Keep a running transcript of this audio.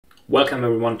Welcome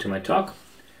everyone to my talk.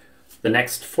 The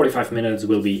next 45 minutes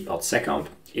will be about Seccomp,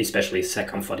 especially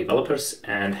Seccomp for developers,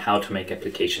 and how to make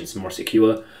applications more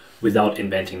secure without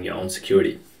inventing your own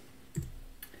security.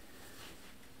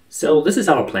 So this is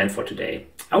our plan for today.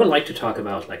 I would like to talk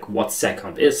about what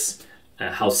Seccomp is,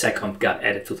 how Seccomp got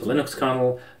added to the Linux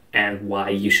kernel, and why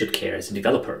you should care as a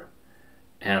developer.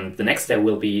 And the next step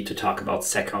will be to talk about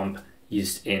Seccomp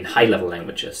used in high-level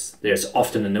languages. There's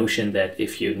often a notion that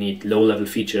if you need low-level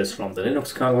features from the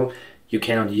Linux kernel, you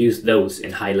cannot use those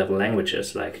in high-level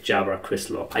languages like Java,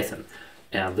 Crystal, or Python.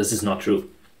 And this is not true.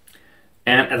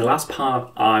 And at the last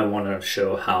part, I want to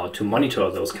show how to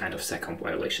monitor those kind of Seccomp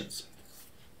violations.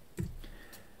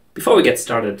 Before we get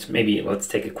started, maybe let's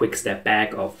take a quick step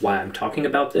back of why I'm talking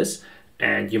about this.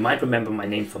 And you might remember my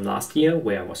name from last year,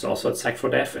 where I was also at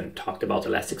sec4dev and talked about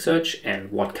Elasticsearch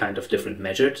and what kind of different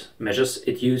measures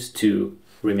it used to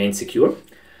remain secure.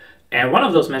 And one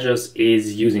of those measures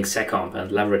is using Seccomp and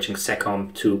leveraging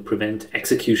Seccomp to prevent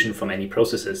execution from any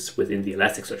processes within the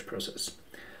Elasticsearch process.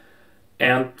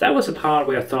 And that was a part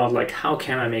where I thought, how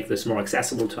can I make this more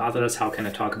accessible to others? How can I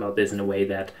talk about this in a way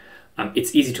that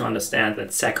it's easy to understand that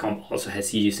Seccomp also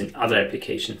has use in other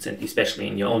applications and especially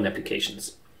in your own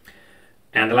applications.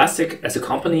 And Elastic as a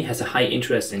company has a high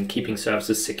interest in keeping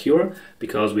services secure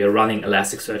because we are running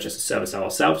Elasticsearch as a service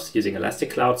ourselves using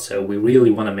Elastic Cloud. So we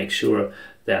really want to make sure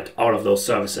that all of those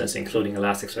services, including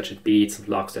Elasticsearch and Beats,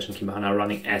 Logstash and Kibana, are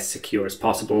running as secure as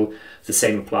possible. The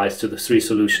same applies to the three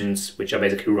solutions, which are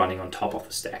basically running on top of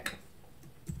the stack.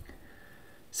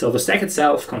 So the stack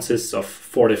itself consists of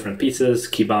 4 different pieces,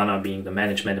 Kibana being the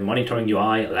management and monitoring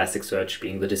UI, Elasticsearch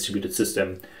being the distributed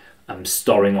system,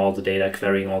 storing all the data,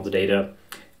 querying all the data,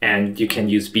 and you can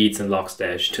use Beats and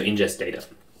Logstash to ingest data.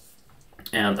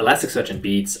 And Elasticsearch and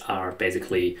Beats are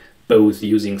basically both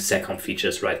using Seccomp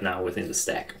features right now within the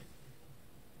stack.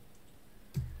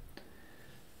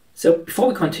 So before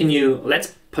we continue,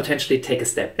 let's potentially take a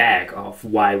step back of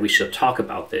why we should talk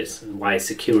about this and why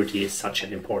security is such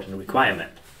an important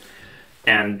requirement.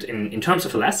 And in terms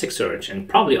of Elasticsearch, and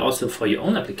probably also for your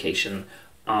own application,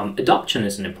 adoption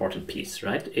is an important piece,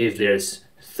 right? If there's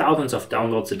thousands of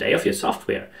downloads a day of your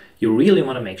software, you really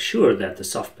want to make sure that the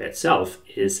software itself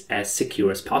is as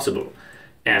secure as possible.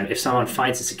 And if someone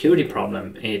finds a security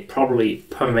problem, it probably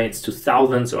permeates to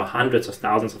thousands or hundreds of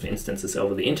thousands of instances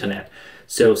over the internet.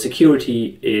 So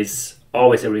security is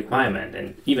always a requirement.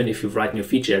 And even if you write new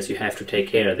features, you have to take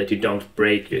care that you don't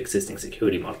break your existing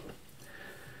security model.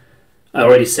 I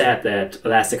already said that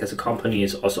Elastic as a company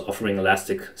is also offering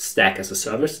Elastic Stack as a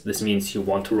service. This means you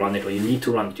want to run it or you need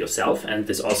to run it yourself. And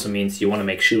this also means you want to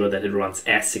make sure that it runs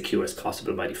as secure as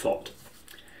possible by default.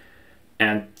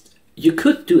 And you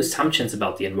could do assumptions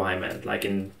about the environment, like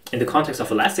in the context of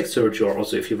Elasticsearch, or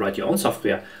also if you write your own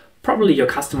software, probably your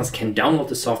customers can download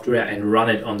the software and run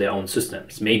it on their own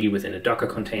systems, maybe within a Docker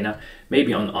container,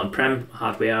 maybe on on-prem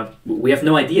hardware. We have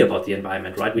no idea about the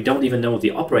environment, right? We don't even know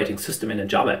the operating system in a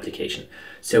Java application.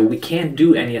 So we can't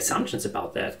do any assumptions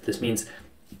about that. This means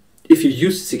if you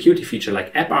use a security feature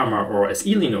like AppArmor or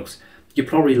SE Linux, you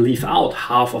probably leave out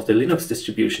half of the Linux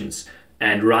distributions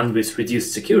and run with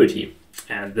reduced security.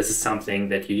 And this is something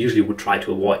that you usually would try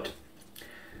to avoid.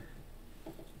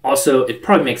 Also, it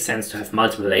probably makes sense to have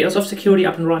multiple layers of security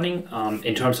up and running.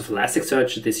 In terms of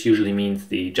Elasticsearch, this usually means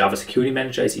the Java Security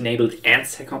Manager is enabled and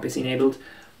Seccomp is enabled.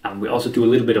 We also do a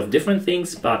little bit of different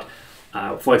things, but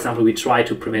for example, we try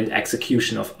to prevent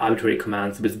execution of arbitrary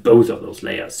commands with both of those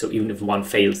layers. So even if one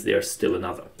fails, there's still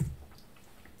another.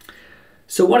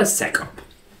 So what is Seccomp?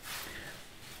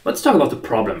 Let's talk about the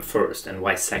problem first and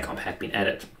why Seccomp had been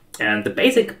added. And the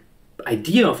basic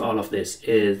idea of all of this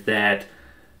is that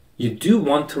you do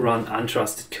want to run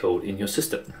untrusted code in your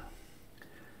system.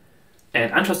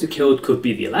 And untrusted code could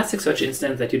be the Elasticsearch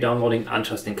instance that you're downloading.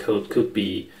 Untrusted code could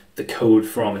be the code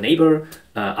from a neighbor.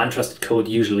 Untrusted code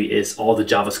usually is all the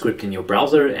JavaScript in your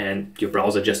browser, and your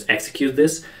browser just executes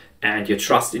this. And you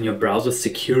trust in your browser's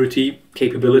security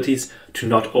capabilities to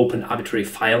not open arbitrary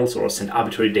files or send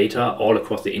arbitrary data all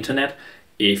across the internet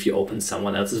if you open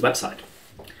someone else's website.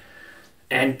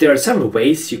 And there are several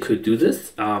ways you could do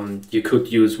this. You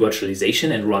could use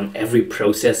virtualization and run every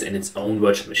process in its own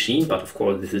virtual machine, but of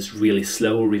course this is really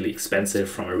slow, really expensive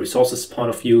from a resources point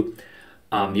of view.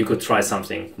 You could try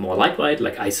something more lightweight,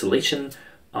 like isolation.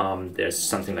 There's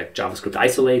something like JavaScript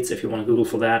isolates if you want to Google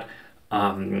for that.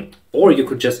 Or you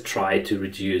could just try to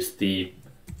reduce the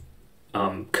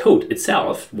code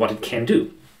itself, what it can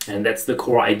do. And that's the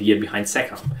core idea behind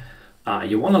Seccomp.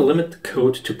 You want to limit the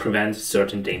code to prevent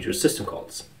certain dangerous system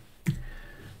calls.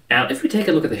 And if we take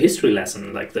a look at the history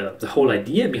lesson, like the whole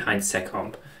idea behind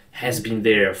Seccomp has been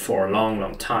there for a long,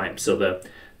 long time. So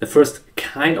the The first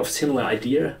kind of similar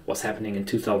idea was happening in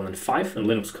 2005 in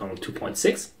Linux kernel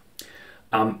 2.6.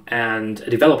 And a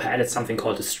developer added something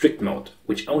called a strict mode,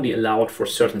 which only allowed for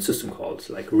certain system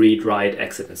calls like read, write,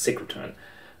 exit, and sec return.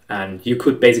 And you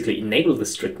could basically enable the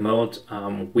strict mode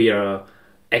via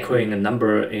echoing a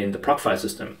number in the proc file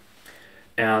system.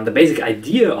 And the basic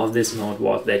idea of this mode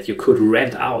was that you could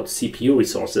rent out CPU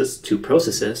resources to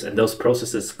processes, and those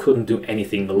processes couldn't do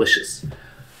anything malicious,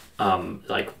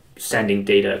 like sending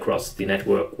data across the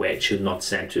network where it should not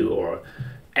send to, or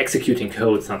executing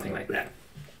code, something like that.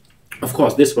 Of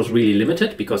course, this was really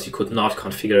limited because you could not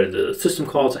configure the system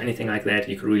calls or anything like that.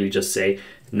 You could really just say,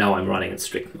 now I'm running in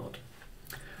strict mode.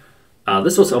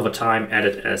 This was over time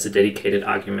added as a dedicated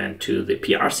argument to the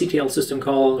PRCTL system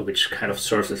call, which kind of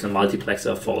serves as a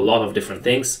multiplexer for a lot of different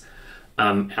things.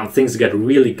 And things got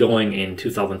really going in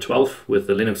 2012 with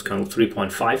the Linux kernel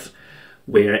 3.5,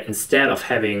 where instead of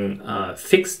having a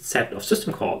fixed set of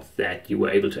system calls that you were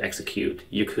able to execute,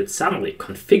 you could suddenly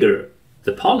configure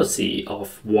the policy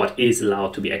of what is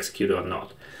allowed to be executed or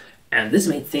not. And this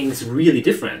made things really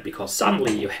different because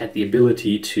suddenly you had the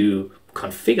ability to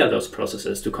configure those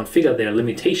processes, to configure their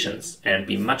limitations and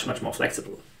be much, much more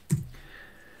flexible.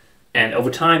 And over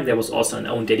time, there was also an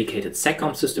own dedicated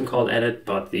Seccomp system call added,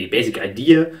 but the basic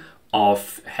idea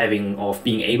of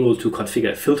being able to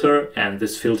configure a filter, and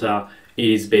this filter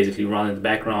is basically run in the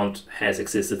background, has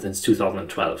existed since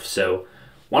 2012. So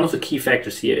one of the key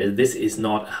factors here is this is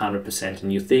not 100% a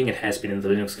new thing. It has been in the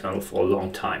Linux kernel for a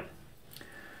long time.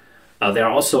 There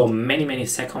are also many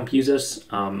Seccomp users.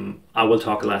 I will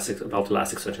talk about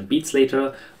Elasticsearch and beats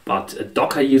later, but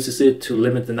Docker uses it to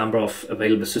limit the number of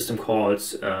available system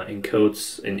calls in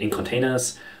codes in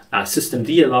containers.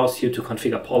 Systemd allows you to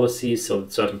configure policies so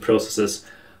that certain processes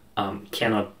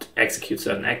cannot execute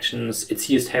certain actions. It's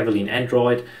used heavily in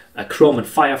Android. Chrome and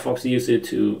Firefox use it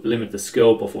to limit the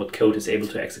scope of what code is able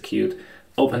to execute.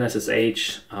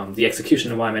 OpenSSH, the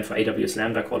execution environment for AWS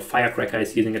Lambda called Firecracker,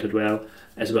 is using it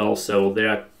as well. So there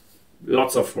are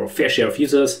lots of, or a fair share of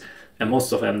users, and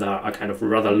most of them are kind of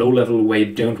rather low level where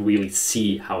you don't really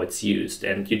see how it's used.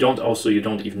 And you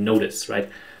don't even notice, right?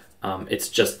 It's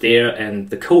just there, and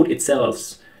the code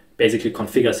itself basically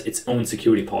configures its own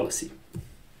security policy.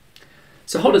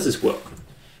 So how does this work?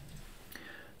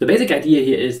 The basic idea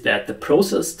here is that the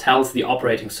process tells the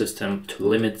operating system to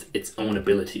limit its own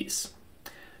abilities.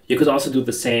 You could also do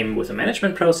the same with a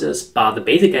management process, but the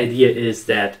basic idea is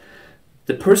that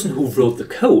the person who wrote the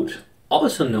code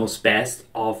also knows best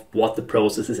of what the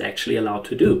process is actually allowed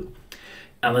to do.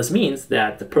 And this means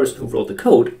that the person who wrote the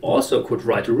code also could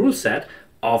write a rule set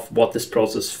of what this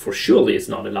process for surely is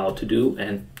not allowed to do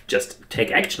and just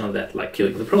take action on that, like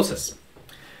killing the process.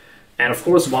 And of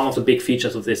course, one of the big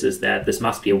features of this is that this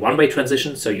must be a one-way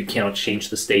transition, so you cannot change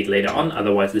the state later on,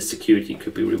 otherwise this security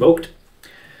could be revoked.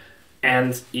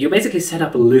 And you basically set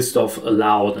up a list of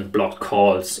allowed and blocked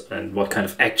calls and what kind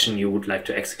of action you would like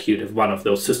to execute if one of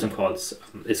those system calls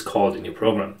is called in your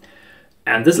program.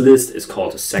 And this list is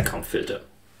called a Seccomp filter.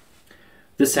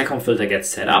 This Seccomp filter gets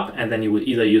set up, and then you would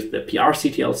either use the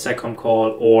PRCTL Seccomp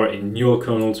call, or in newer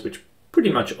kernels, which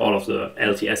pretty much all of the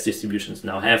LTS distributions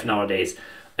now have nowadays,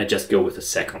 and just go with a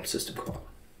Seccomp system call.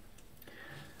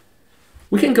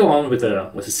 We can go on with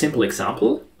a simple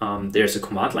example. There's a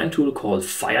command line tool called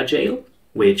FireJail,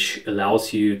 which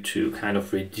allows you to kind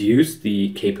of reduce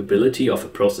the capability of a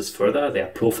process further. There are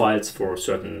profiles for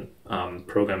certain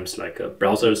programs like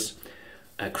browsers,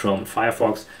 Chrome,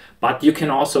 Firefox, but you can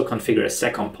also configure a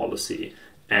Seccomp policy.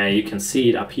 And you can see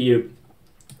it up here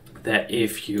that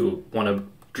if you want to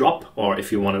drop or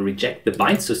if you want to reject the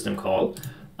bind system call,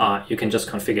 you can just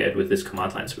configure it with this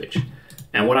command line switch.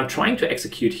 And what I'm trying to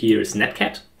execute here is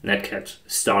netcat. Netcat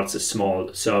starts a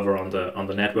small server on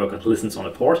the network and listens on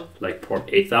a port, like port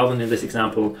 8000 in this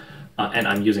example, and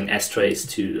I'm using strace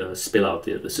to spill out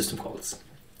the system calls.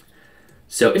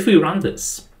 So if we run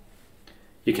this,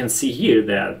 you can see here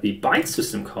that the bind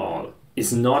system call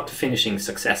is not finishing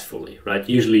successfully, right?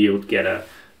 Usually you would get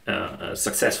a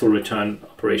successful return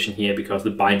operation here because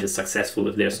the bind is successful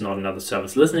if there's not another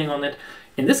service listening on it.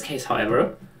 In this case,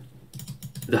 however,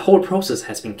 the whole process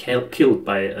has been killed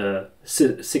by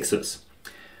sixes,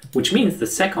 which means the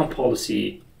Seccomp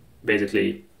policy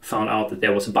basically found out that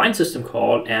there was a bind system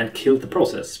call and killed the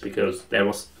process because that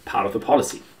was part of the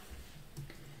policy.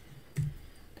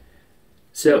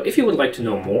 So if you would like to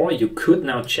know more, you could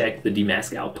now check the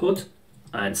dmask output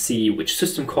and see which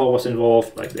system call was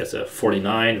involved. Like there's a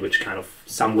 49, which kind of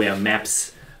somewhere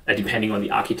maps, depending on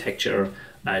the architecture,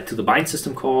 to the bind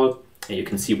system call. And you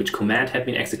can see which command had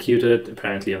been executed,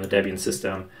 apparently on the Debian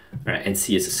system, and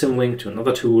see as a symlink to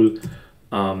another tool.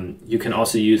 You can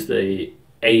also use the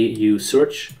you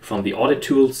search from the audit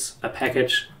tools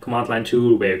package command line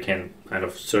tool, where you can kind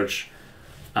of search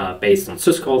based on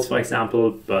syscalls, for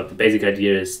example. But the basic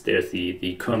idea is there's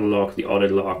the kernel log, the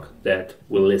audit log, that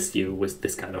will list you with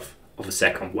this kind of a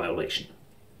Seccomp violation.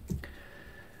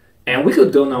 And we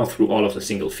could go now through all of the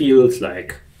single fields,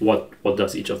 like what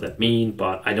does each of that mean,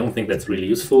 but I don't think that's really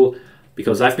useful,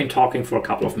 because I've been talking for a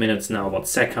couple of minutes now about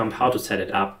Seccomp, how to set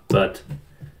it up, but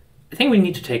I think we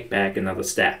need to take back another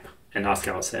step and ask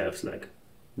ourselves, like,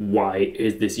 why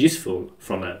is this useful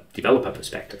from a developer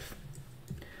perspective?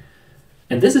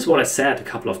 And this is what I said a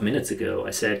couple of minutes ago.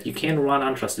 I said you can run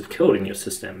untrusted code in your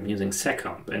system using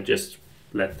Seccomp and just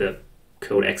let the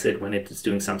code exit when it is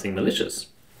doing something malicious.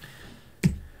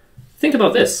 Think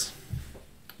about this.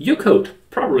 Your code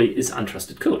probably is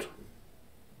untrusted code.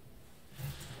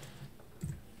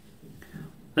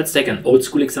 Let's take an old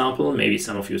school example. Maybe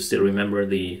some of you still remember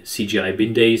the CGI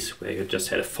bin days, where you just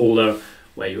had a folder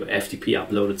where you FTP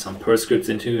uploaded some Perl scripts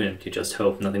into and you just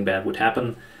hoped nothing bad would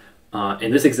happen.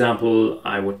 In this example,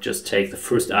 I would just take the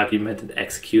first argument and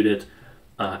execute it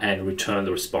and return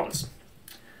the response.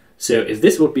 So if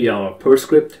this would be our Perl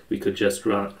script, we could just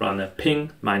run a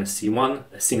ping -c1,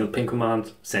 a single ping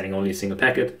command, sending only a single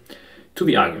packet, to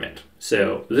the argument.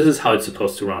 So this is how it's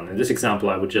supposed to run. In this example,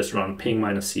 I would just run ping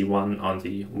 -c1 on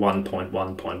the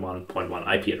 1.1.1.1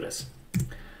 IP address.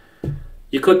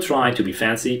 You could try to be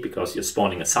fancy because you're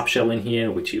spawning a subshell in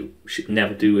here, which you should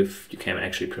never do if you can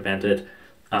actually prevent it.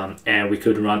 And we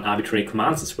could run arbitrary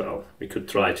commands as well. We could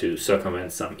try to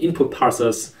circumvent some input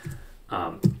parsers,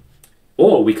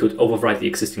 or we could overwrite the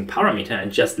existing parameter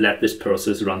and just let this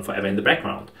process run forever in the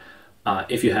background.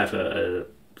 If you have a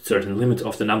certain limit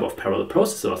of the number of parallel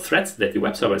processes or threads that your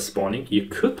web server is spawning, you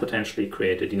could potentially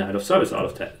create a denial of service out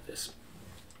of this.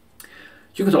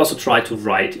 You could also try to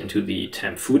write into the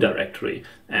temp foo directory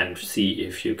and see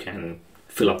if you can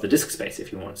fill up the disk space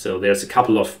if you want. So there's a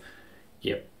couple of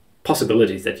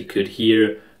possibilities that you could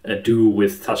here do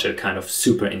with such a kind of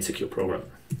super insecure program.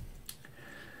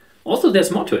 Also, there's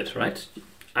more to it, right?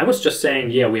 I was just saying,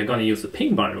 yeah, we are going to use the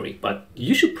ping binary, but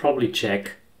you should probably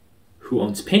check who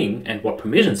owns ping and what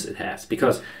permissions it has,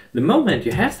 because the moment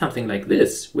you have something like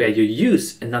this, where you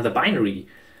use another binary,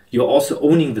 you're also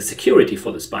owning the security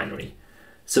for this binary.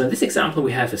 So in this example,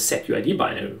 we have a setuid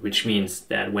binary, which means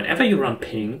that whenever you run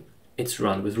ping, it's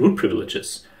run with root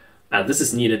privileges. This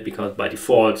is needed because by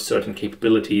default, certain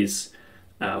capabilities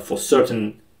for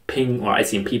certain ping or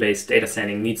ICMP-based data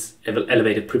sending needs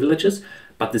elevated privileges.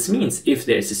 But this means if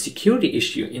there is a security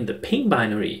issue in the ping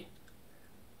binary,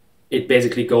 it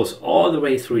basically goes all the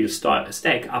way through your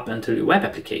stack up until your web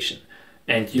application.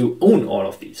 And you own all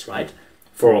of these, right?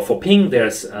 For ping,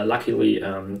 there's luckily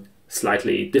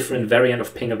slightly different variant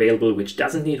of ping available, which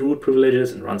doesn't need root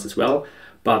privileges and runs as well.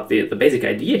 But the basic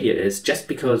idea here is just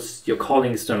because you're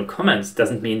calling external commands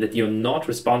doesn't mean that you're not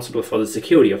responsible for the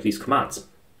security of these commands.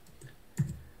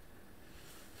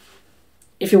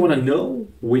 If you want to know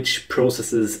which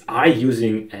processes are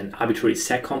using an arbitrary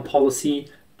Seccomp policy,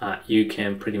 you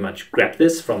can pretty much grab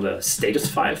this from the status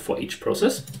file for each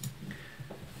process.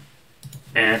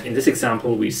 And in this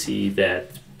example, we see that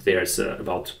there's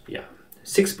about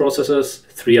 6 processes.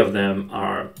 3 of them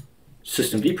are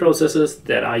systemd processes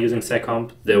that are using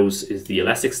Seccomp. Those is the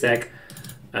Elasticsearch.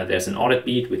 There's an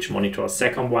auditbeat, which monitors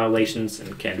Seccomp violations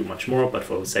and can do much more, but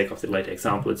for the sake of the later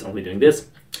example, it's only doing this.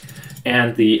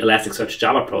 And the Elasticsearch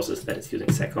Java process that is using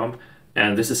Seccomp.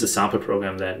 And this is a sample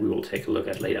program that we will take a look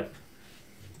at later.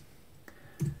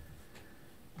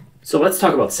 So let's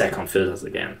talk about Seccomp filters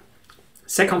again.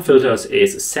 Seccomp filters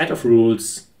is a set of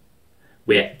rules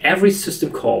where every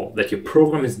system call that your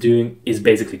program is doing is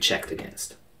basically checked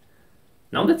against.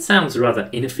 Now that sounds rather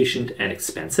inefficient and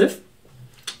expensive.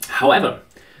 However,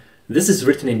 this is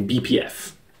written in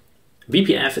BPF.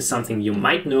 BPF is something you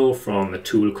might know from a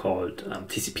tool called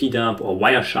TCP-dump or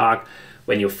Wireshark.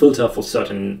 When you filter for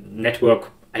certain network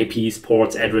IPs,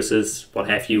 ports, addresses, what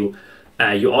have you,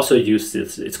 you also use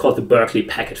this. It's called the Berkeley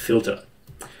packet filter.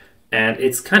 And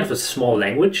it's kind of a small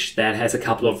language that has a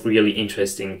couple of really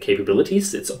interesting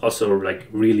capabilities. It's also like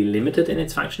really limited in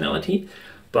its functionality.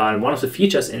 But one of the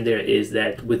features in there is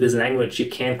that with this language, you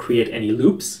can't create any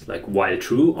loops, like while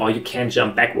true, or you can't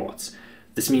jump backwards.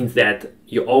 This means that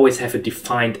you always have a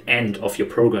defined end of your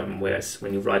program, whereas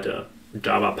when you write a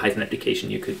Java Python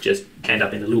application, you could just end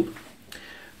up in a loop.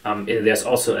 There's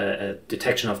also a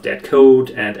detection of dead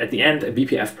code, and at the end, a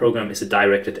BPF program is a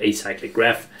directed acyclic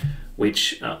graph,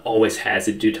 which always has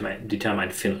a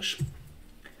determined finish.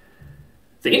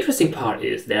 The interesting part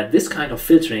is that this kind of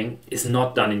filtering is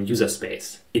not done in user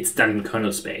space, it's done in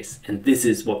kernel space, and this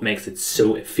is what makes it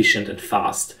so efficient and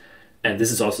fast And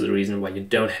this is also the reason why you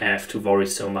don't have to worry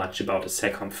so much about a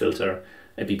Seccomp filter,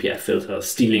 a BPF filter,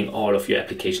 stealing all of your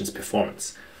application's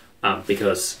performance.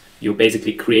 Because you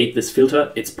basically create this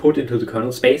filter, it's put into the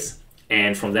kernel space,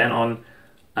 and from then on,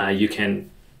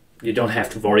 you don't have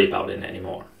to worry about it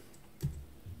anymore.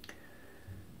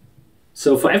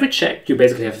 So for every check, you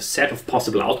basically have a set of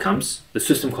possible outcomes. The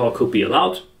system call could be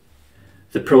allowed,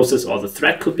 the process or the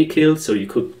thread could be killed, so you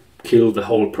could kill the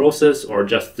whole process or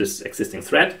just this existing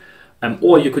thread.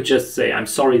 Or you could just say, I'm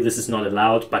sorry, this is not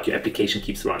allowed, but your application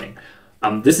keeps running.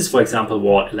 This is, for example,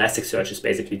 what Elasticsearch is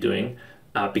basically doing,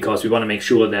 because we want to make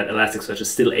sure that Elasticsearch is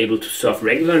still able to serve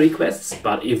regular requests,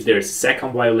 but if there's a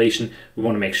Seccomp violation, we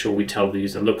want to make sure we tell the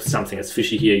user, look, something is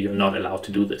fishy here, you're not allowed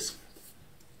to do this.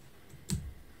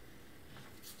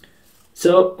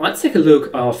 So let's take a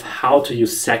look of how to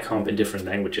use Seccomp in different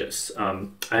languages. I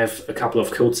have a couple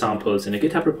of code samples in a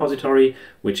GitHub repository,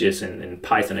 which is in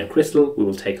Python and Crystal. We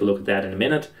will take a look at that in a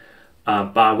minute.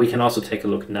 But we can also take a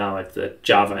look now at the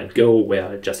Java and Go, where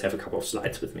I just have a couple of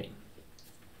slides with me.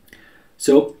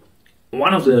 So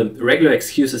one of the regular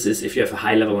excuses is if you have a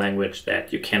high-level language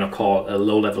that you cannot call a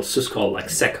low-level syscall like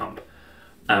Seccomp.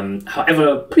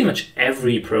 However, pretty much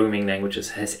every programming language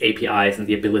has APIs and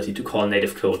the ability to call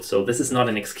native code. So this is not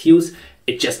an excuse.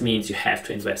 It just means you have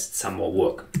to invest some more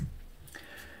work.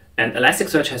 And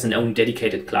Elasticsearch has an own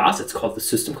dedicated class. It's called the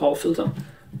system call filter.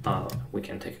 We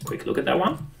can take a quick look at that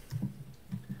one.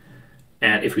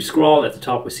 And if we scroll at the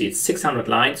top, we see it's 600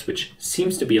 lines, which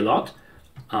seems to be a lot.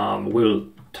 We'll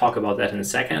talk about that in a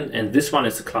second. And this one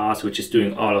is the class which is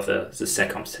doing all of the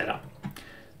Seccomp setup.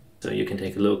 So you can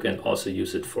take a look and also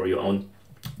use it for your own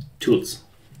tools.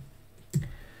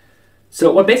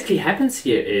 So what basically happens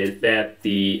here is that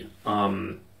the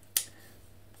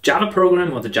Java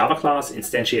program or the Java class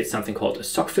instantiates something called a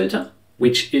sock filter,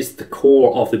 which is the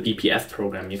core of the BPF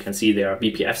program. You can see there are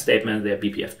BPF statements, there are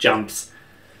BPF jumps.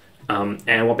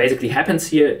 And what basically happens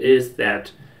here is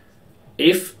that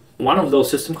if one of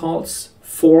those system calls,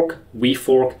 fork,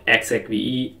 vfork,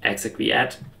 execve,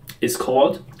 execveadd, is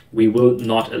called, we will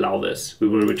not allow this. We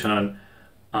will return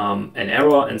an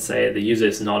error and say the user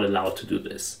is not allowed to do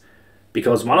this.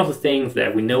 Because one of the things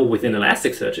that we know within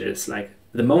Elasticsearch is, like,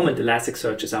 the moment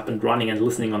Elasticsearch is up and running and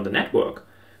listening on the network,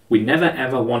 we never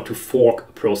ever want to fork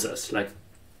a process. Like,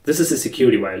 this is a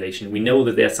security violation. We know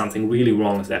that there's something really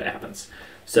wrong if that happens.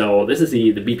 So this is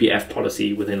the BPF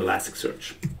policy within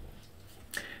Elasticsearch.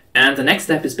 And the next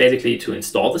step is basically to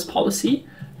install this policy.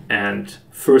 And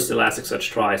first Elasticsearch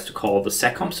tries to call the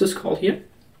Seccomp syscall here.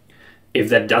 If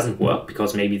that doesn't work,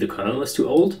 because maybe the kernel is too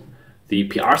old, the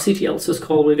PRCTL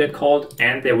syscall will get called,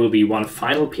 and there will be one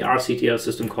final PRCTL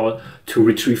system call to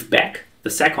retrieve back the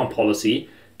Seccomp policy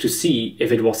to see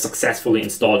if it was successfully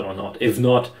installed or not. If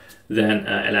not, then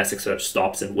Elasticsearch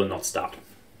stops and will not start.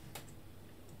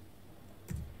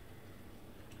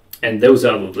 And those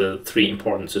are the three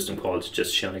important system calls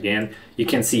just shown again. You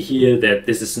can see here that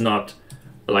this is not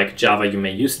like Java you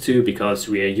may used to, because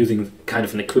we are using kind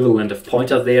of an equivalent of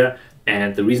pointer there.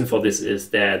 And the reason for this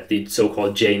is that the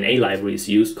so-called JNA library is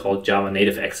used, called Java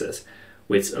Native Access,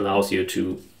 which allows you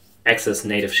to access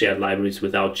native shared libraries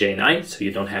without JNI, so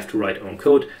you don't have to write own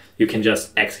code. You can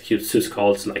just execute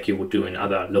syscalls like you would do in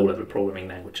other low-level programming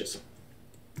languages.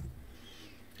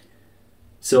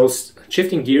 So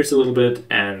shifting gears a little bit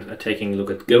and taking a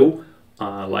look at Go,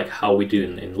 like how we do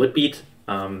in libbeat,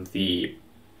 the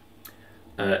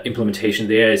implementation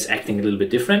there is acting a little bit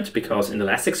different, because in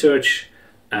Elasticsearch,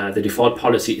 the default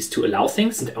policy is to allow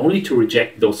things and only to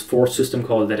reject those 4 system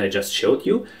calls that I just showed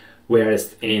you.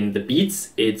 Whereas in the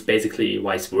beats, it's basically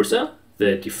vice versa.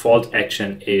 The default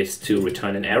action is to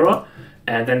return an error.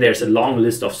 And then there's a long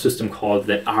list of system calls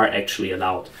that are actually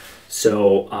allowed.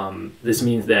 So this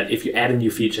means that if you add a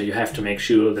new feature, you have to make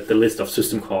sure that the list of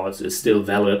system calls is still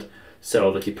valid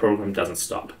so that your program doesn't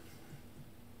stop.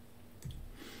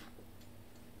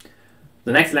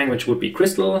 The next language would be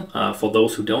Crystal. For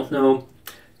those who don't know,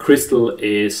 Crystal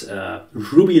is a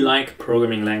Ruby-like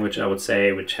programming language, I would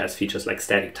say, which has features like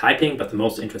static typing, but the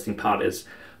most interesting part is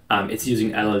it's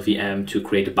using LLVM to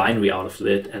create a binary out of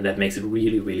it, and that makes it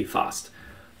really, really fast.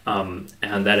 And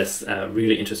that is a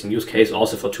really interesting use case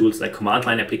also for tools like command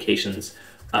line applications,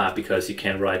 because you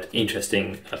can write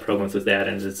interesting programs with that,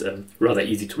 and it's rather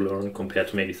easy to learn compared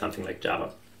to maybe something like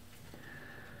Java.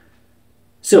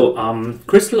 So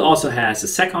Crystal also has a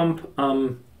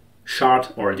Seccomp shard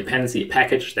or a dependency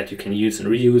package that you can use and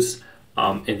reuse.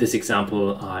 In this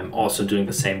example, I'm also doing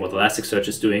the same what Elasticsearch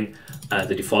is doing.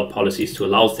 The default policy is to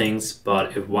allow things,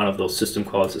 but if one of those system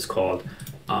calls is called,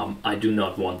 I do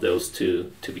not want those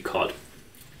to be called.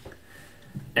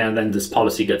 And then this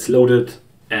policy gets loaded,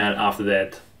 and after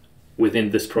that,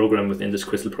 within this program, within this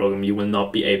Crystal program, you will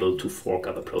not be able to fork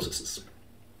other processes.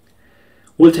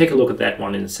 We'll take a look at that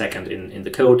one in a second in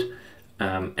the code,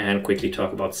 and quickly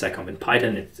talk about Seccomp in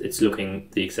Python. It's looking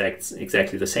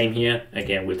exactly the same here.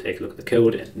 Again, we'll take a look at the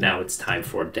code, and now it's time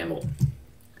for a demo.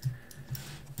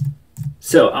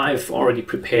 So I've already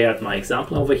prepared my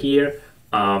example over here.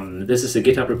 This is a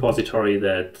GitHub repository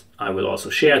that I will also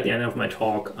share at the end of my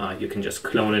talk. You can just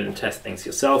clone it and test things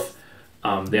yourself.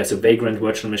 There's a Vagrant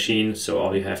virtual machine, so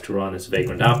all you have to run is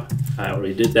Vagrant up. I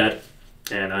already did that,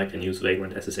 and I can use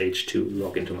Vagrant SSH to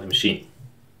log into my machine.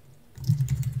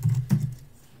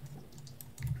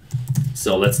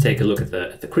 So let's take a look at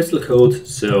the Crystal code.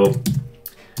 So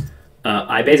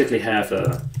I basically have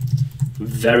a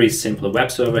very simple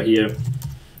web server here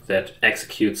that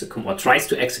executes or tries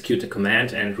to execute a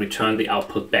command and return the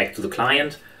output back to the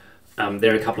client.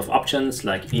 There are a couple of options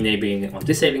like enabling or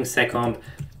disabling Seccomp,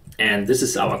 and this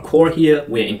is our core here.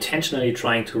 We're intentionally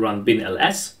trying to run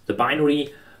bin_ls, the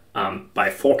binary,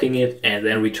 by forking it and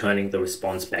then returning the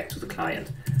response back to the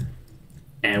client.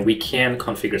 And we can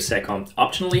configure Seccomp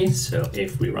optionally. So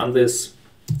if we run this,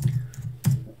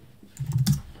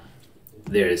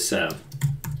 there is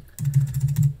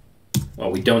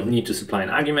well, we don't need to supply an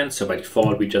argument, so by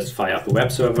default we just fire up a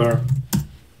web server.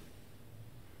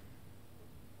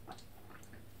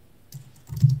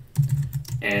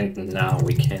 And now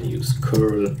we can use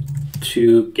curl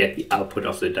to get the output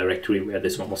of the directory where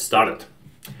this one was started.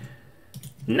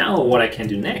 Now what I can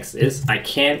do next is I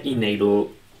can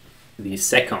enable the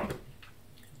Seccomp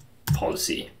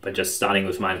policy by just starting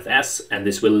with -s, and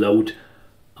this will load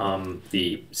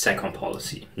the Seccomp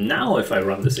policy. Now if I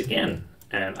run this again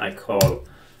and I call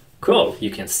curl, you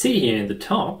can see here in the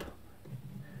top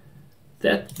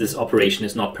that this operation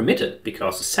is not permitted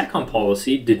because the Seccomp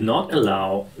policy did not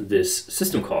allow this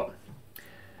system call.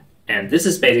 And this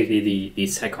is basically the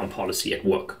Seccomp policy at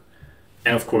work.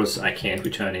 And of course I can't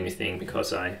return anything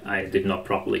because I did not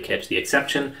properly catch the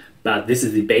exception, but this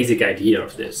is the basic idea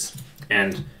of this.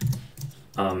 And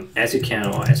as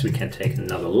we can take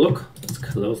another look, let's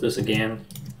close this again.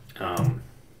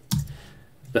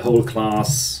 The whole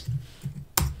class,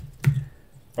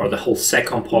 or the whole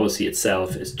Seccomp policy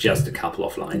itself, is just a couple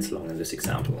of lines long in this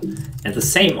example. And the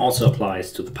same also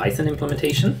applies to the Python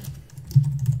implementation.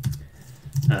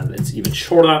 And it's even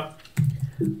shorter.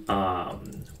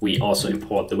 We also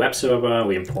import the web server,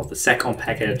 we import the Seccomp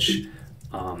package.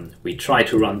 We try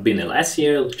to run bin_ls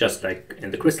here, just like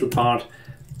in the Crystal part.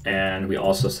 And we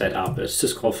also set up a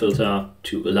syscall filter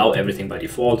to allow everything by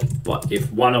default. But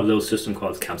if one of those system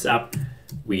calls comes up,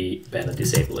 we better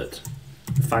disable it.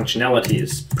 The functionality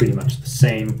is pretty much the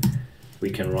same. We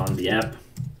can run the app.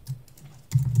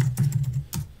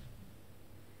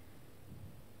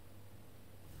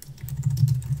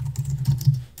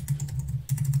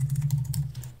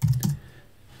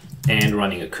 And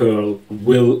running a curl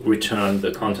will return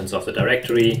the contents of the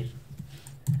directory.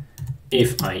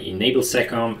 If I enable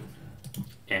Seccomp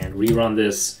and rerun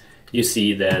this, you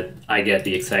see that I get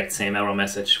the exact same error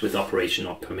message with operation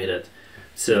not permitted.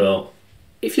 So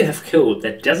if you have code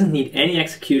that doesn't need any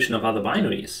execution of other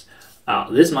binaries,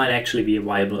 this might actually be a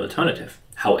viable alternative.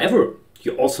 However,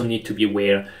 you also need to be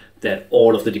aware that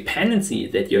all of the dependency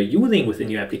that you're using within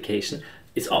your application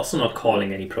is also not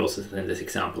calling any processes in this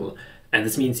example. And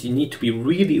this means you need to be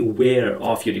really aware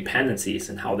of your dependencies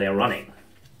and how they're running.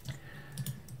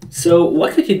 So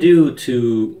what could you do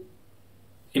to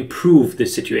improve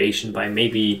this situation by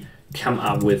maybe come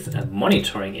up with a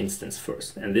monitoring instance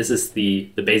first? And this is the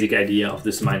basic idea of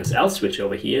this -l switch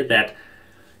over here, that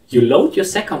you load your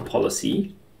Seccomp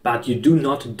policy, but you do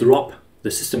not drop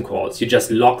the system calls, you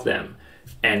just log them.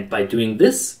 And by doing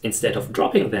this, instead of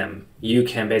dropping them, you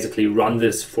can basically run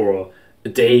this for a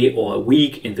day or a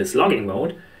week in this logging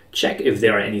mode, check if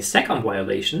there are any Seccomp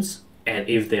violations, and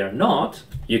if they are not,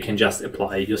 you can just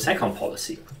apply your Seccomp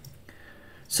policy.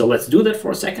 So let's do that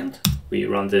for a second. We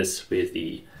run this with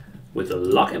the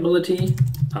log ability.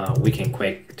 We can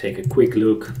take a quick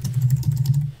look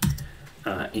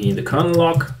in the kernel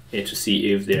log to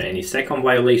see if there are any Seccomp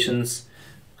violations.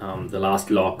 The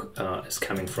last log is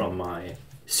coming from my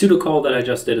sudo call that I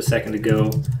just did a second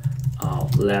ago.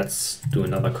 Let's do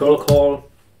another curl call,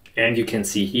 and you can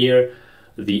see here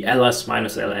the ls-la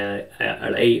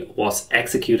was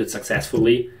executed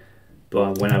successfully.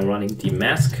 But when I'm running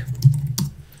dmask,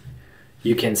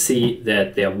 you can see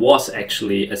that there was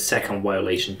actually a Seccomp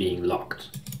violation being logged,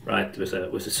 right? With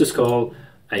a syscall,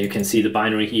 you can see the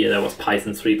binary here. That was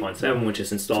Python 3.7, which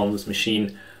is installed on this machine.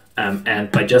 And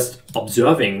by just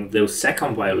observing those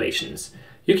Seccomp violations,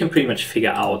 you can pretty much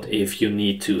figure out if you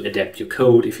need to adapt your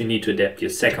code, if you need to adapt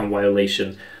your Seccomp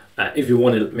violation, if you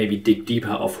want to maybe dig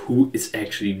deeper of who is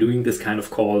actually doing this kind of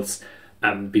calls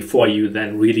before you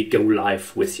then really go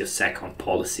live with your Seccomp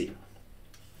policy.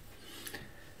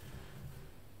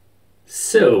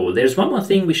 So there's one more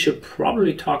thing we should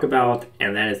probably talk about,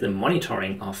 and that is the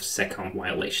monitoring of Seccomp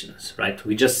violations, right?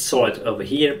 We just saw it over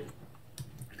here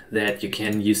that you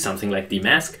can use something like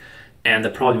dmask, and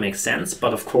that probably makes sense.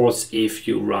 But of course, if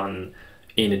you run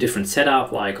in a different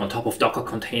setup, like on top of Docker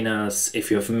containers,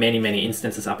 if you have many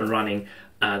instances up and running,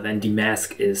 then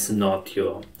dmask is not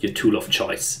your tool of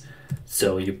choice.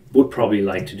 So you would probably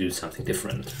like to do something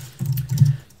different.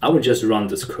 I would just run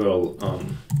this curl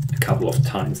a couple of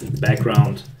times in the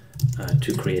background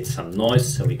to create some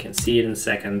noise so we can see it in a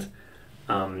second.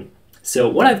 So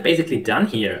what I've basically done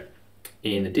here,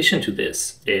 in addition to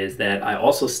this, is that I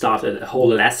also started a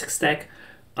whole Elastic stack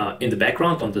in the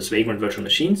background on this Vagrant virtual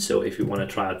machine. So if you want to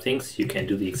try out things, you can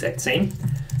do the exact same.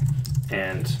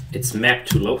 And it's mapped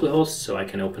to localhost, so I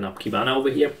can open up Kibana over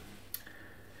here.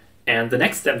 And the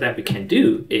next step that we can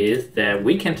do is that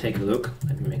we can take a look,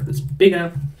 let me make this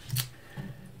bigger,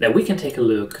 that we can take a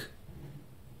look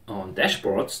on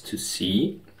dashboards to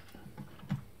see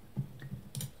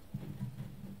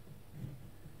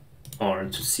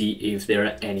if there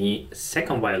are any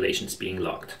Seccomp violations being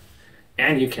logged.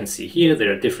 And you can see here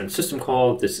there are different system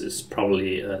calls. This is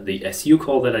probably the SU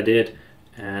call that I did.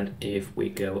 And if we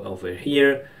go over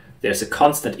here, there's a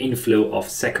constant inflow of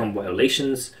Seccomp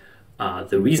violations.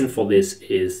 The reason for this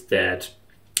is that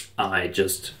I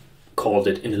just called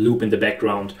it in a loop in the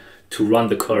background to run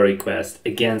the curl request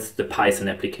against the Python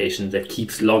application that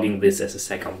keeps logging this as a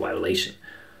Seccomp violation.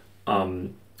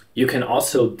 You can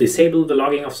also disable the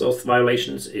logging of those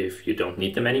violations if you don't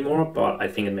need them anymore, but I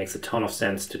think it makes a ton of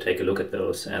sense to take a look at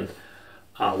those. And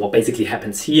what basically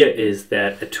happens here is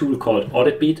that a tool called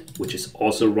auditbeat, which is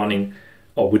also running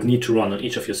or would need to run on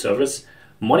each of your servers,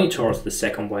 monitors the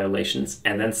Seccomp violations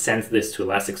and then sends this to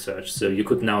Elasticsearch. So you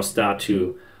could now start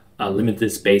to limit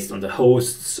this based on the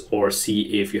hosts, or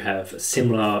see if you have a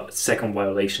similar Seccomp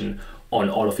violation on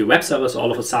all of your web servers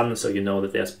all of a sudden, so you know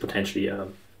that there's potentially a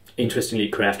interestingly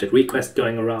crafted request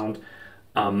going around,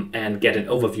 and get an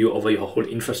overview over your whole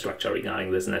infrastructure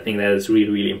regarding this. And I think that is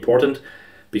really important,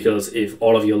 because if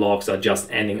all of your logs are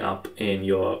just ending up in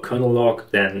your kernel log,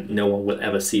 then no one will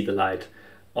ever see the light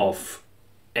of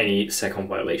any Seccomp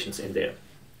violations in there.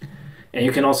 And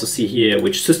you can also see here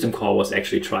which system call was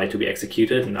actually tried to be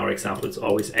executed. In our example, it's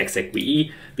always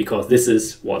execve, because this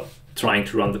is what trying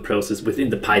to run the process within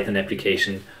the Python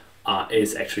application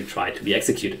is actually tried to be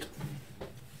executed.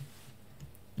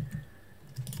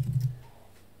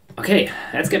 Okay,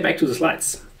 let's get back to the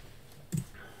slides.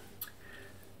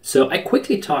 So I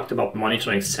quickly talked about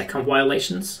monitoring Seccomp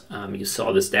violations. You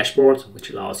saw this dashboard, which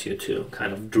allows you to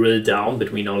kind of drill down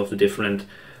between all of the different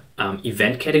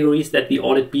event categories that the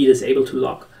auditbeat is able to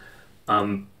log.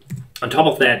 On top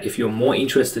of that, if you're more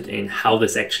interested in how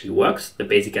this actually works, the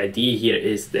basic idea here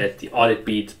is that the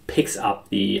auditbeat picks up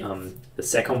the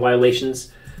Seccomp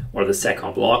violations or the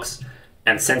Seccomp logs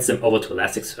and sends them over to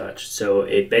Elasticsearch. So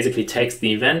it basically takes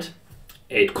the event,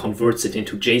 it converts it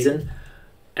into JSON,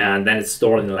 and then it's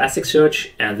stored in Elasticsearch,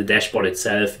 and the dashboard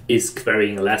itself is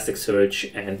querying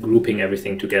Elasticsearch and grouping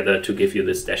everything together to give you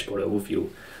this dashboard overview.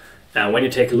 When you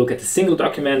take a look at the single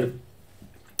document,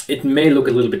 it may look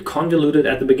a little bit convoluted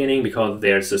at the beginning because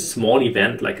there's a small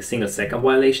event like a single Seccomp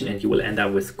violation, and you will end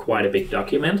up with quite a big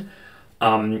document.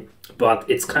 But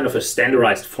it's kind of a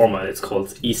standardized format. It's called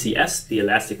ECS, the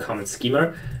Elastic Common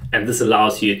Schema, and this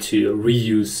allows you to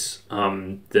reuse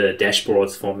the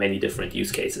dashboards for many different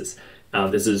use cases.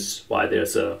 This is why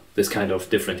there's this kind of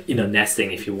different inner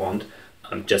nesting, if you want,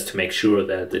 just to make sure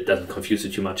that it doesn't confuse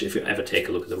you too much if you ever take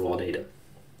a look at the raw data.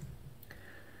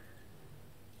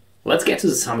 Let's get to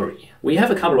the summary. We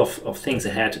have a couple of things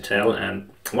ahead to tell,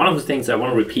 and one of the things I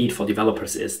want to repeat for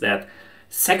developers is that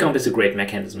Seccomp is a great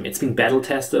mechanism. It's been battle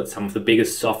tested. Some of the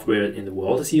biggest software in the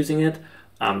world is using it.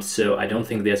 So I don't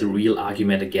think there's a real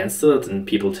argument against it, and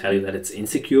people tell you that it's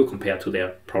insecure compared to their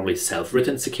probably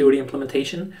self-written security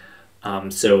implementation.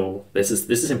 So this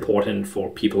is important for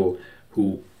people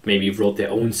who maybe wrote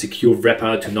their own secure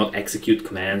wrapper to not execute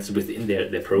commands within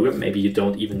their program. Maybe you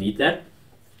don't even need that.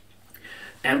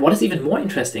 And what is even more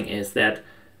interesting is that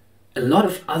a lot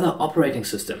of other operating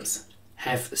systems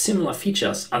have similar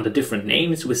features under different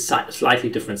names with slightly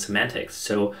different semantics.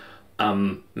 So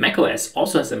macOS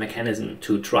also has a mechanism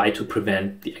to try to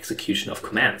prevent the execution of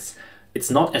commands. It's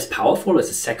not as powerful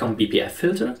as a Seccomp BPF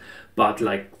filter, but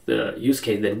like the use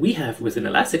case that we have within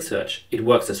Elasticsearch, it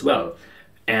works as well.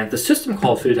 And the system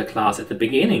call filter class at the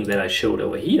beginning that I showed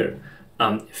over here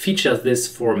features this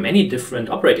for many different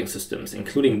operating systems,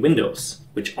 including Windows,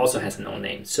 which also has an own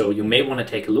name. So you may want to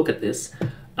take a look at this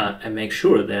and make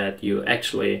sure that you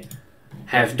actually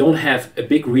don't have a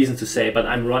big reason to say, but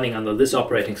I'm running under this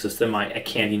operating system, I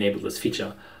can't enable this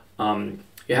feature.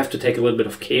 You have to take a little bit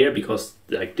of care because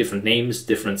like different names,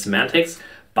 different semantics,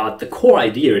 but the core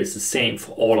idea is the same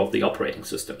for all of the operating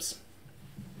systems.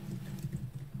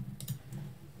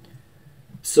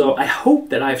 So I hope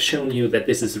that I've shown you that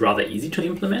this is rather easy to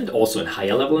implement, also in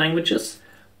higher level languages.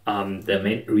 The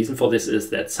main reason for this is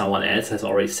that someone else has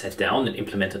already sat down and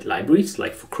implemented libraries,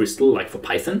 like for Crystal, like for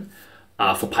Python.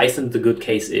 For Python, the good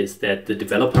case is that the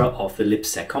developer of the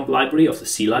libseccomp library, of the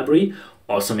C library,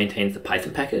 also maintains the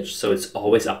Python package, so it's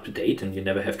always up to date and you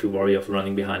never have to worry of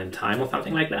running behind in time or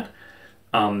something like that.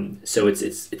 So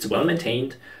it's well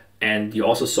maintained, and you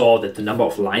also saw that the number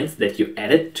of lines that you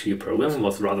added to your program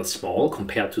was rather small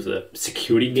compared to the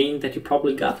security gain that you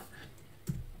probably got.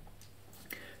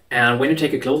 And when you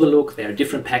take a closer look, there are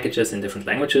different packages in different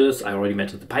languages. I already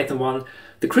mentioned the Python one.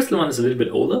 The Crystal one is a little bit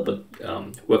older,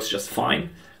 but works just fine.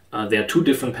 There are two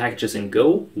different packages in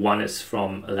Go. One is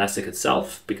from Elastic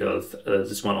itself, because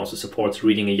this one also supports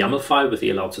reading a YAML file with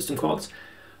the allowed system calls.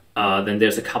 Then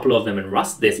there's a couple of them in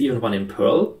Rust. There's even one in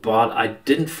Perl, but I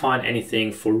didn't find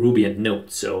anything for Ruby and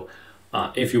Node. So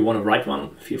if you want to write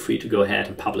one, feel free to go ahead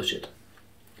and publish it.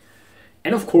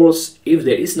 And of course, if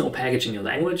there is no package in your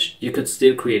language, you could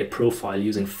still create a profile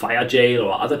using FireJail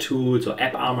or other tools or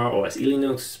AppArmor or SE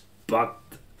Linux. But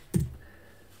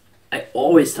I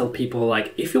always tell people,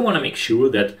 like, if you want to make sure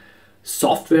that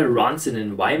software runs in an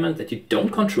environment that you don't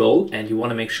control and you want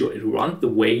to make sure it runs the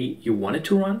way you want it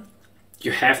to run,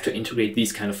 you have to integrate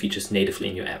these kind of features natively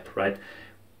in your app, right?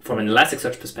 From an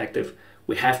Elasticsearch perspective,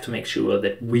 we have to make sure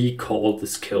that we call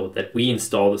this code, that we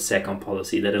install the Seccomp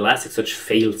policy, that Elasticsearch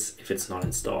fails if it's not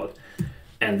installed.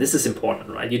 And this is important,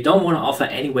 right? You don't want to offer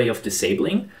any way of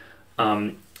disabling.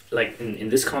 Like in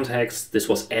this context, this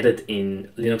was added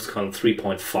in Linux kernel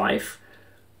 3.5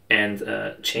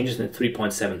 and changes in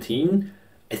 3.17.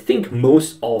 I think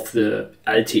most of the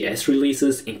LTS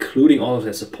releases, including all of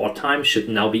their support time, should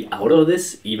now be out of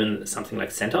this, even something like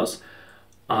CentOS.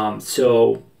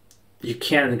 So you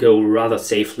can go rather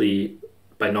safely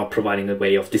by not providing a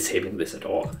way of disabling this at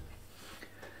all.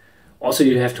 Also,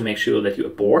 you have to make sure that you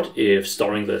abort if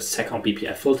storing the Seccomp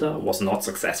BPF filter was not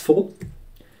successful.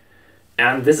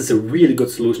 And this is a really good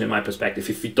solution in my perspective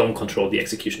if you don't control the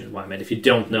execution environment, if you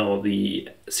don't know the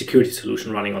security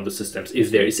solution running on the systems, if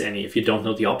there is any, if you don't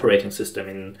know the operating system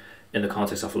in the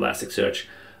context of Elasticsearch.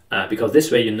 Because this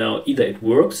way you know either it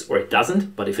works or it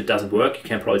doesn't, but if it doesn't work, you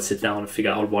can probably sit down and figure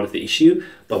out what is the issue.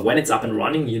 But when it's up and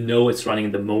running, you know it's running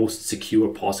in the most secure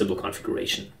possible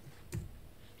configuration.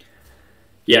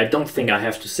 Yeah, I don't think I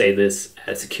have to say this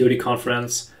at a security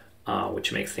conference,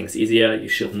 which makes things easier. You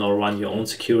should know run your own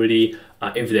security.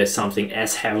 If there's something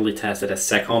as heavily tested as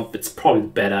Seccomp, it's probably a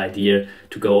better idea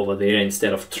to go over there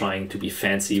instead of trying to be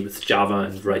fancy with Java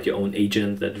and write your own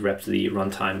agent that wraps the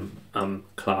runtime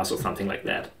class or something like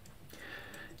that.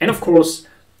 And of course,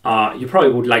 you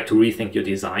probably would like to rethink your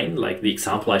design, like the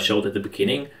example I showed at the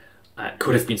beginning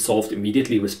could have been solved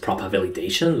immediately with proper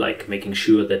validation, like making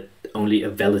sure that only a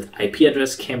valid IP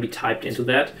address can be typed into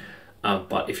that.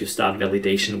 But if you start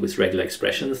validation with regular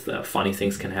expressions, funny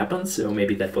things can happen. So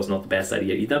maybe that was not the best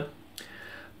idea either.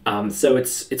 So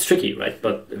it's tricky, right?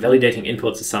 But validating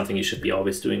inputs is something you should be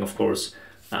always doing, of course.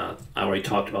 I already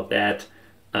talked about that.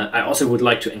 I also would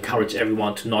like to encourage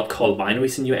everyone to not call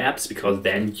binaries in your apps, because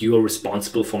then you're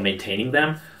responsible for maintaining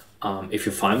them. If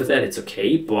you're fine with that, it's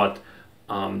okay. But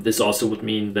this also would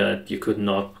mean that you could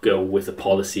not go with the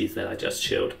policies that I just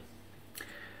showed.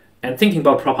 And thinking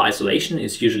about proper isolation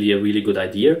is usually a really good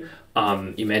idea.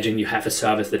 Imagine you have a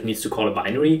service that needs to call a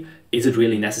binary. Is it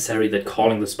really necessary that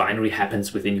calling this binary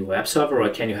happens within your web server, or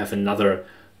can you have another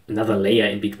layer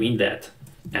in between that?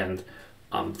 And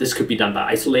this could be done by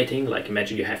isolating. Like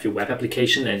imagine you have your web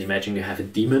application and imagine you have a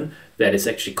daemon that is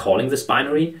actually calling this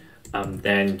binary.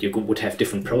 Then you would have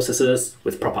different processes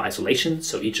with proper isolation.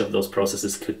 So each of those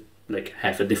processes could like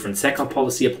have a different Seccomp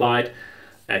policy applied,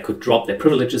 could drop their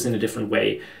privileges in a different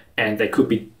way, and they could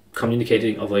be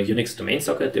communicating over a Unix domain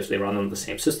socket if they run on the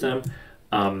same system,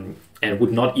 and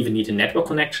would not even need a network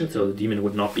connection, so the daemon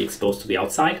would not be exposed to the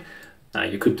outside.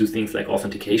 You could do things like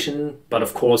authentication, but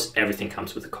of course everything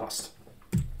comes with a cost.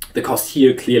 The cost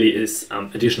here clearly is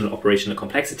additional operational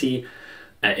complexity.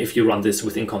 If you run this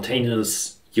within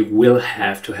containers, you will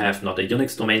have to have not a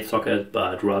Unix domain socket,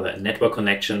 but rather a network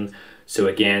connection. So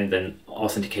again, then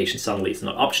authentication suddenly is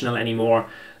not optional anymore.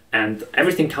 And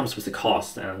everything comes with a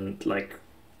cost. And like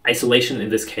Isolation in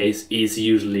this case is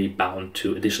usually bound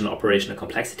to additional operational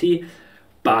complexity,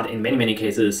 but in many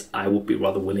cases, I would be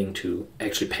rather willing to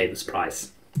actually pay this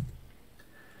price.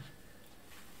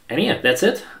 And yeah, that's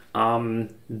it.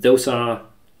 Those are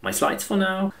my slides for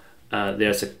now.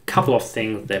 There's a couple of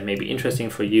things that may be interesting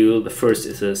for you. The first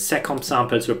is a Seccomp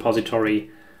samples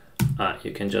repository.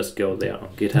 You can just go there on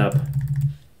GitHub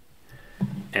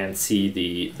and see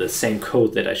the same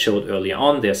code that I showed earlier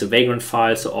on. There's a Vagrant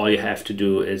file, so all you have to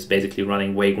do is basically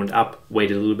running Vagrant up,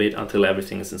 wait a little bit until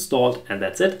everything is installed, and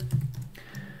that's it.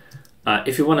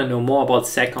 If you want to know more about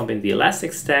Seccomp in the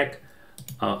Elastic Stack,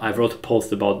 I wrote a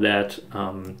post about that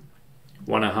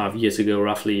 1.5 years ago,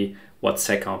 roughly, what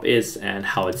Seccomp is and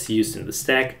how it's used in the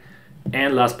stack.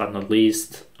 And last but not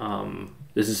least,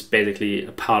 this is basically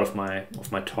a part of my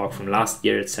talk from last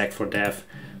year at sec4dev,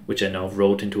 which I now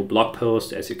wrote into a blog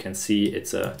post. As you can see,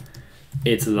 it's a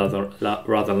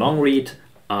rather long read,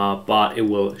 but it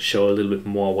will show a little bit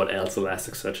more what else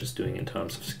Elasticsearch is doing in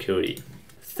terms of security.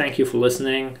 Thank you for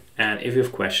listening, and if you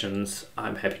have questions,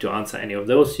 I'm happy to answer any of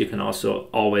those. You can also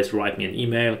always write me an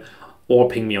email or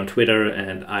ping me on Twitter,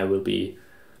 and I will be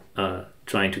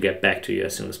trying to get back to you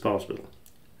as soon as possible.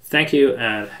 Thank you,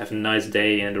 and have a nice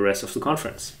day and the rest of the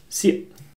conference. See you.